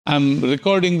I'm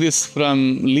recording this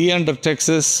from Leander,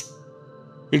 Texas.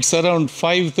 It's around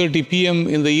 5:30 p.m.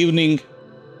 in the evening.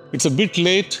 It's a bit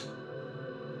late.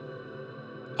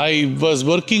 I was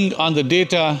working on the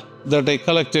data that I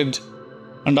collected,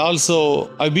 and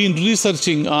also I've been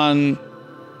researching on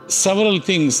several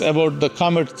things about the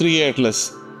Comet 3A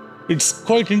Atlas. It's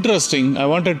quite interesting. I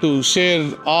wanted to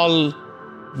share all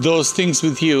those things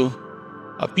with you.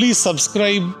 Please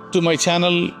subscribe to my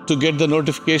channel to get the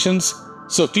notifications.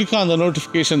 So click on the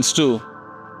notifications too.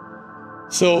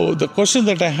 So the question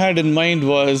that I had in mind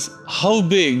was how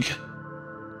big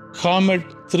Comet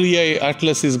 3A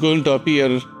Atlas is going to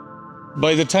appear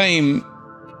by the time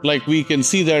we can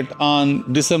see that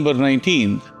on December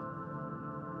 19th.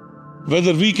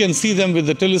 Whether we can see them with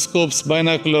the telescopes,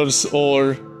 binoculars,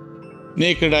 or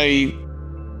naked eye,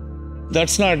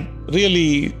 that's not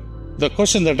really the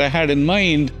question that I had in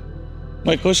mind.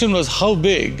 My question was how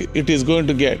big it is going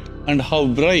to get and how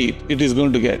bright it is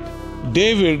going to get.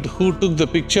 David, who took the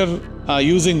picture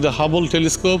using the Hubble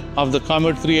telescope of the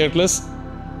Comet 3 Atlas,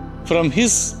 from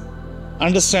his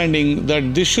understanding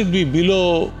that this should be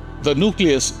below, the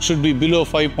nucleus should be below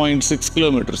 5.6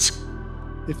 kilometers.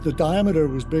 If the diameter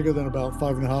was bigger than about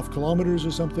 5.5 kilometers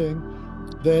or something,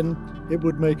 then it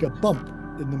would make a bump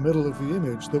in the middle of the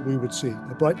image that we would see,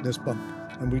 a brightness bump.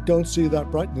 And we don't see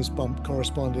that brightness bump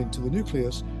corresponding to the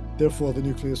nucleus. Therefore, the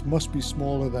nucleus must be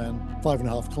smaller than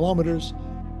 5.5 kilometers.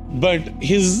 But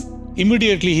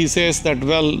immediately he says that,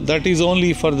 well, that is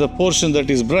only for the portion that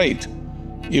is bright.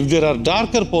 If there are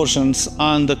darker portions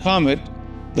on the comet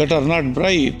that are not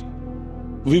bright,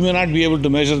 we may not be able to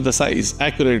measure the size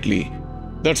accurately.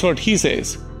 That's what he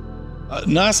says.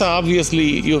 NASA,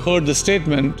 obviously, you heard the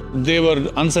statement, they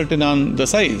were uncertain on the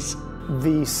size.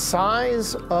 The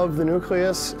size of the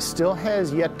nucleus still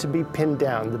has yet to be pinned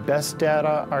down. The best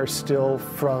data are still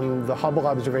from the Hubble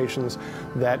observations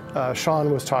that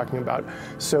Sean was talking about.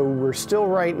 So we're still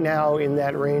right now in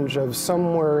that range of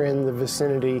somewhere in the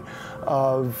vicinity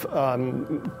of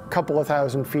a couple of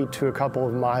thousand feet to a couple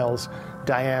of miles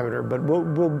diameter, but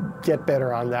we'll get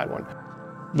better on that one.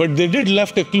 But they did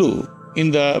left a clue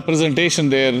in the presentation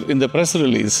there in the press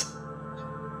release.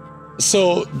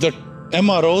 So the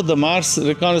MRO, the Mars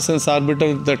Reconnaissance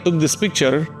Orbiter that took this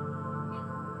picture,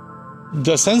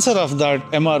 the sensor of that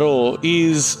MRO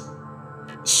is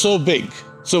so big.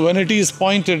 So when it is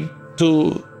pointed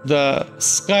to the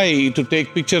sky to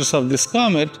take pictures of this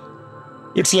comet,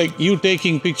 it's like you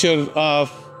taking picture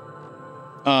of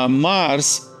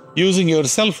Mars using your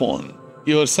cell phone.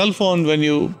 Your cell phone, when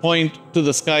you point to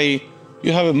the sky,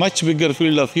 you have a much bigger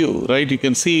field of view, right? You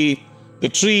can see the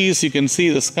trees, you can see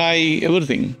the sky,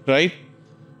 everything, right?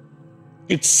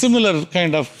 It's similar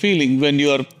kind of feeling when you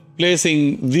are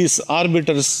placing this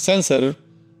orbiter's sensor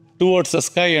towards the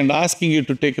sky and asking you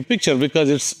to take a picture because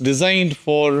it's designed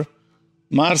for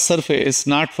Mars surface,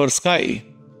 not for sky.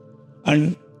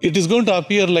 And it is going to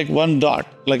appear like one dot,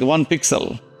 like one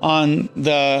pixel on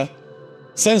the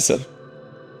sensor.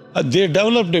 They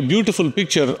developed a beautiful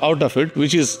picture out of it,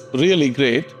 which is really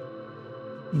great.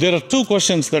 There are two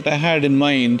questions that I had in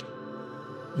mind.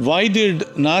 Why did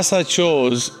NASA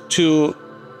chose to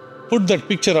put that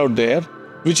picture out there,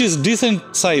 which is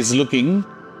decent size looking,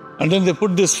 and then they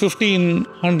put this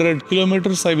 1,500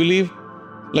 kilometers, I believe,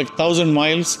 like 1,000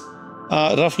 miles,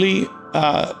 roughly,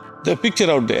 the picture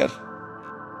out there.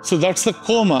 So that's the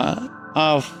coma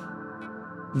of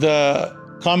the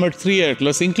Comet 3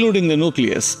 Atlas, including the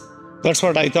nucleus. That's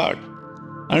what I thought.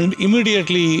 And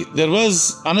immediately there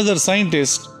was another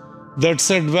scientist that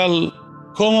said, well,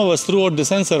 coma was throughout the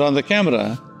sensor on the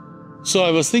camera. So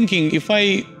I was thinking, if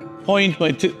I point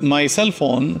my cell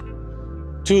phone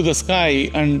to the sky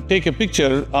and take a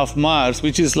picture of Mars,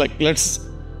 which is like, it's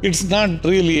not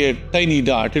really a tiny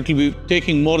dot. It will be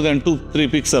taking more than 2-3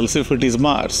 pixels if it is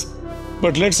Mars.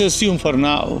 But let's assume for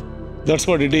now, that's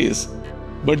what it is.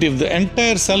 But if the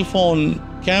entire cell phone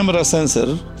camera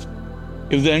sensor,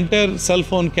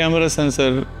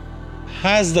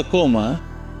 has the coma,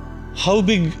 how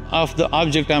big of the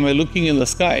object am I looking in the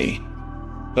sky,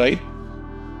 right?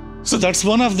 So that's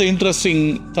one of the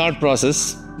interesting thought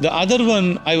process. The other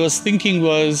one I was thinking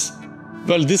was,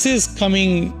 well, this is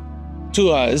coming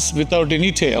to us without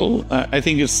any tail. I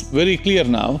think it's very clear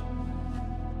now.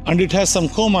 And it has some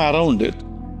coma around it.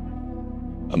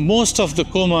 Most of the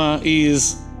coma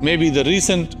is maybe the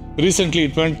recently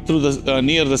it went through the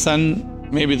near the sun,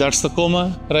 maybe that's the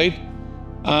coma, right?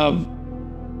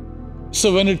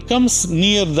 So when it comes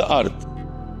near the Earth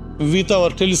with our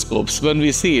telescopes, when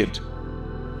we see it,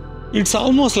 it's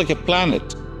almost like a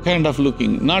planet kind of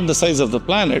looking, not the size of the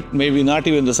planet, maybe not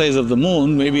even the size of the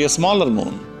moon, maybe a smaller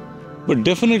moon. but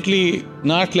definitely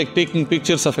not like taking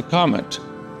pictures of a comet.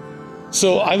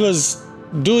 So I was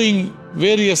doing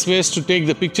various ways to take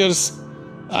the pictures.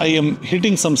 I am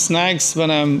hitting some snags when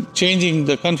I'm changing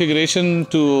the configuration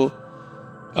to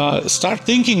start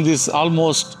thinking this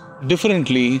almost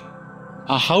differently.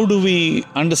 How do we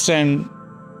understand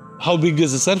how big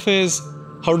is the surface?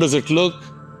 How does it look?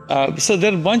 So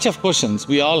there are a bunch of questions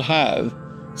we all have.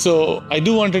 So I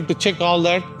do wanted to check all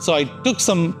that. So I took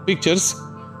some pictures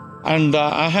and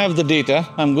I have the data.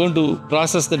 I'm going to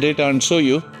process the data and show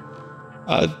you.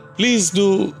 Please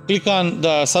do click on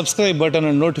the subscribe button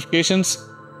and notifications.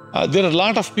 There are a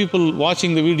lot of people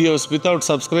watching the videos without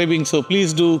subscribing, so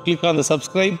please do click on the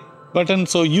subscribe button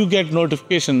so you get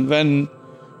notification when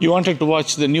you wanted to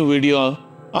watch the new video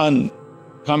on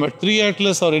Comet 3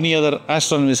 Atlas or any other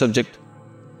astronomy subject.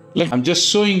 I'm just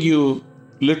showing you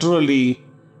literally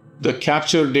the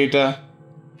captured data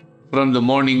from the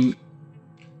morning.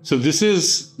 So this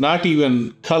is not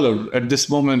even colored at this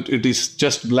moment, it is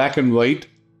just black and white.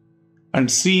 And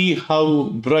see how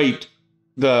bright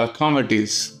the comet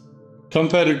is.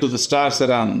 Compare it to the stars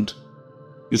around.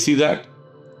 You see that?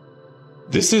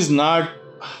 This is not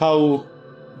how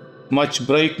much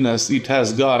brightness it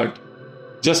has got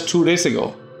just 2 days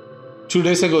ago. 2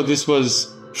 days ago, this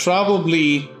was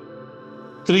probably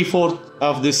 3/4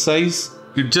 of this size.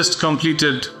 It just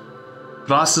completed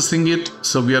processing it.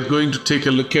 So we are going to take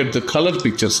a look at the color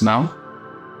pictures now.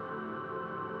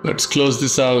 Let's close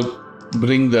this out,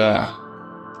 bring the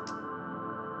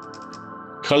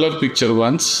color picture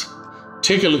once.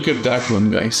 Take a look at that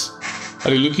one, guys.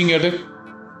 Are you looking at it?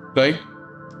 Right?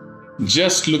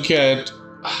 Just look at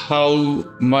how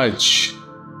much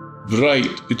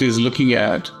bright it is looking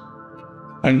at.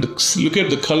 And look at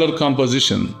the color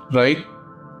composition, right?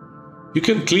 You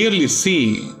can clearly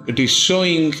see it is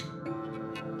showing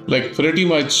like pretty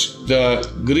much the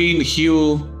green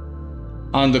hue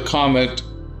on the comet.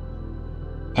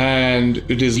 And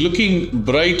it is looking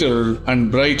brighter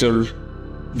and brighter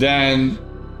than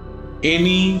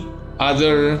any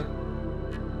other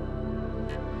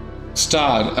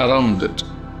star around it,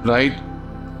 right?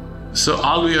 So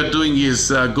all we are doing is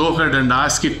go ahead and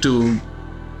ask it to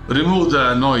remove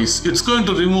the noise. It's going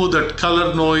to remove that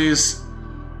color noise,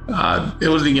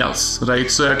 everything else, right?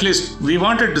 So at least we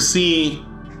wanted to see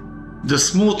the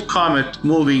smooth comet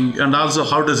moving and also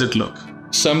how does it look.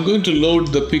 So I'm going to load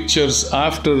the pictures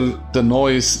after the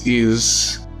noise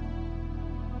is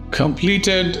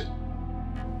completed.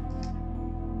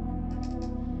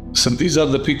 So these are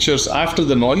the pictures after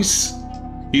the noise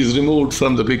is removed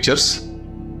from the pictures.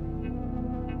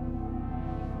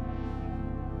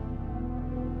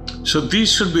 So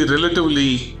these should be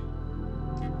relatively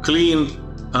clean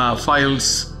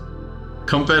files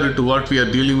compared to what we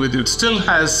are dealing with. It still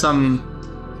has some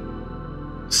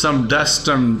dust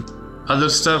and other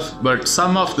stuff, but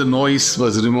some of the noise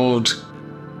was removed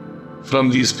from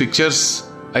these pictures.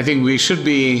 I think we should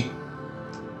be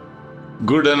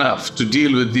good enough to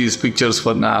deal with these pictures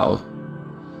for now.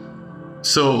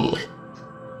 So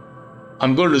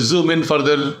I'm going to zoom in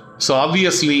further. So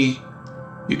obviously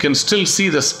you can still see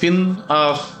the spin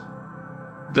of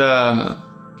the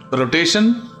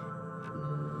rotation.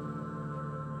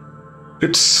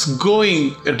 It's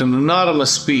going at an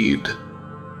enormous speed.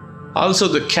 Also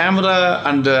the camera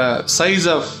and the size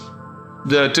of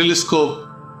the telescope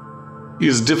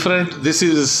is different. This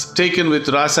is taken with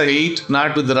RASA 8,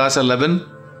 not with the RASA 11.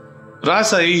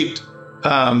 RASA 8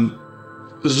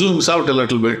 zooms out a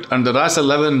little bit and the RASA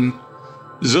 11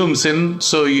 zooms in.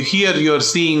 So here you're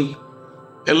seeing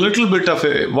a little bit of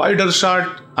a wider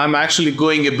shot. I'm actually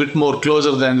going a bit more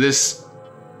closer than this.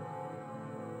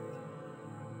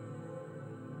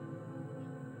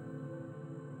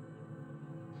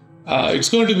 It's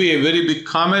going to be a very big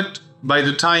comet by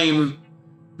the time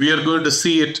we are going to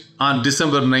see it on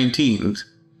December 19th.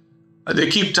 They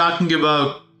keep talking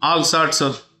about all sorts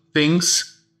of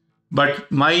things,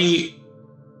 but my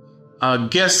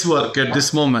guesswork at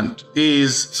this moment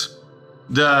is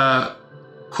the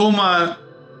coma,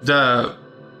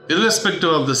 irrespective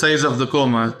of the size of the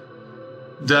coma,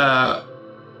 the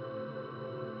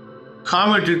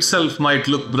comet itself might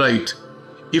look bright.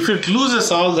 If it loses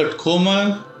all that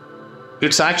coma,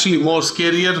 it's actually more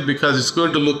scarier because it's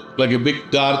going to look like a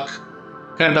big dark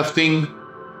kind of thing.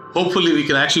 Hopefully we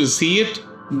can actually see it,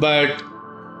 but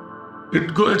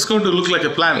it's going to look like a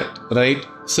planet, right?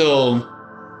 So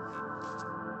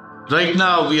right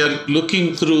now we are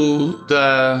looking through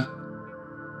the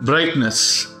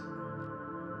brightness.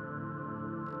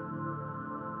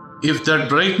 If that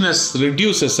brightness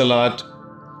reduces a lot,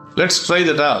 let's try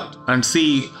that out and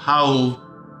see how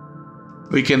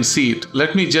we can see it.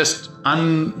 Let me just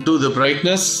undo the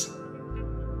brightness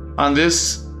on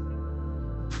this.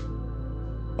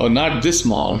 Oh, not this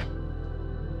small.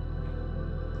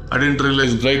 I didn't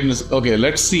realize brightness. Okay,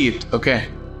 let's see it. Okay.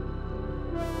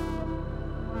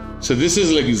 So this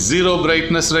is like 0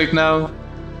 brightness right now.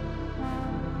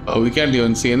 Oh, we can't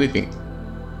even see anything.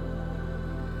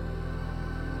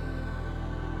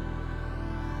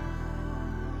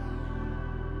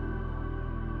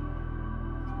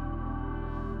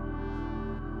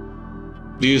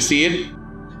 Do you see it?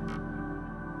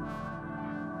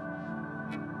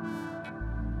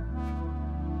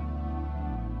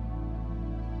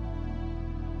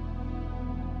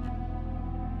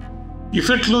 If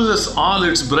it loses all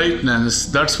its brightness,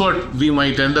 that's what we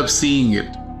might end up seeing it.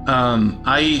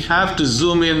 I have to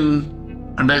zoom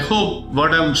in, and I hope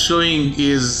what I'm showing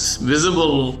is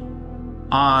visible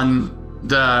on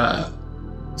the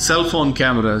cell phone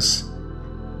cameras.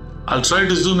 I'll try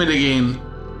to zoom in again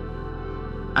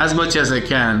as much as I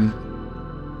can.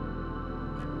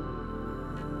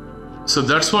 So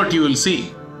that's what you will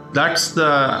see. That's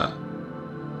the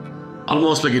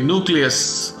almost like a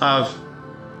nucleus of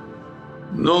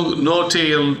no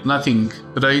tail, nothing,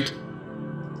 right?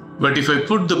 But if I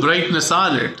put the brightness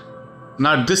on it,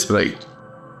 not this bright.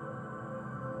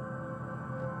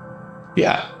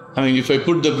 Yeah, I mean, if I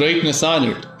put the brightness on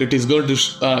it, it is going to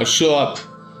show up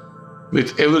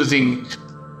with everything,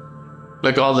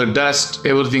 like all the dust,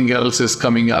 everything else is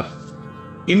coming up.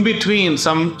 In between,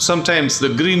 sometimes the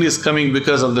green is coming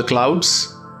because of the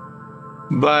clouds,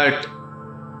 but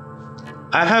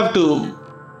I have to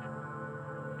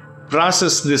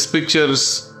process these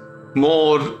pictures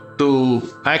more to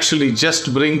actually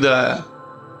just bring the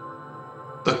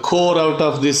core out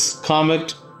of this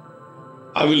comet.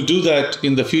 I will do that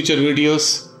in the future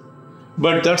videos.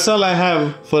 But that's all I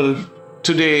have for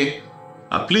today.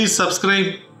 Please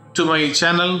subscribe to my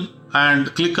channel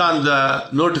and click on the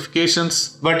notifications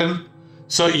button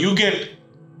so you get,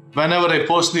 whenever I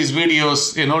post these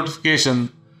videos, a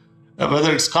notification,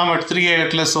 whether it's Comet 3A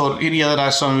Atlas or any other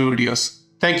astronomy videos.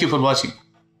 Thank you for watching.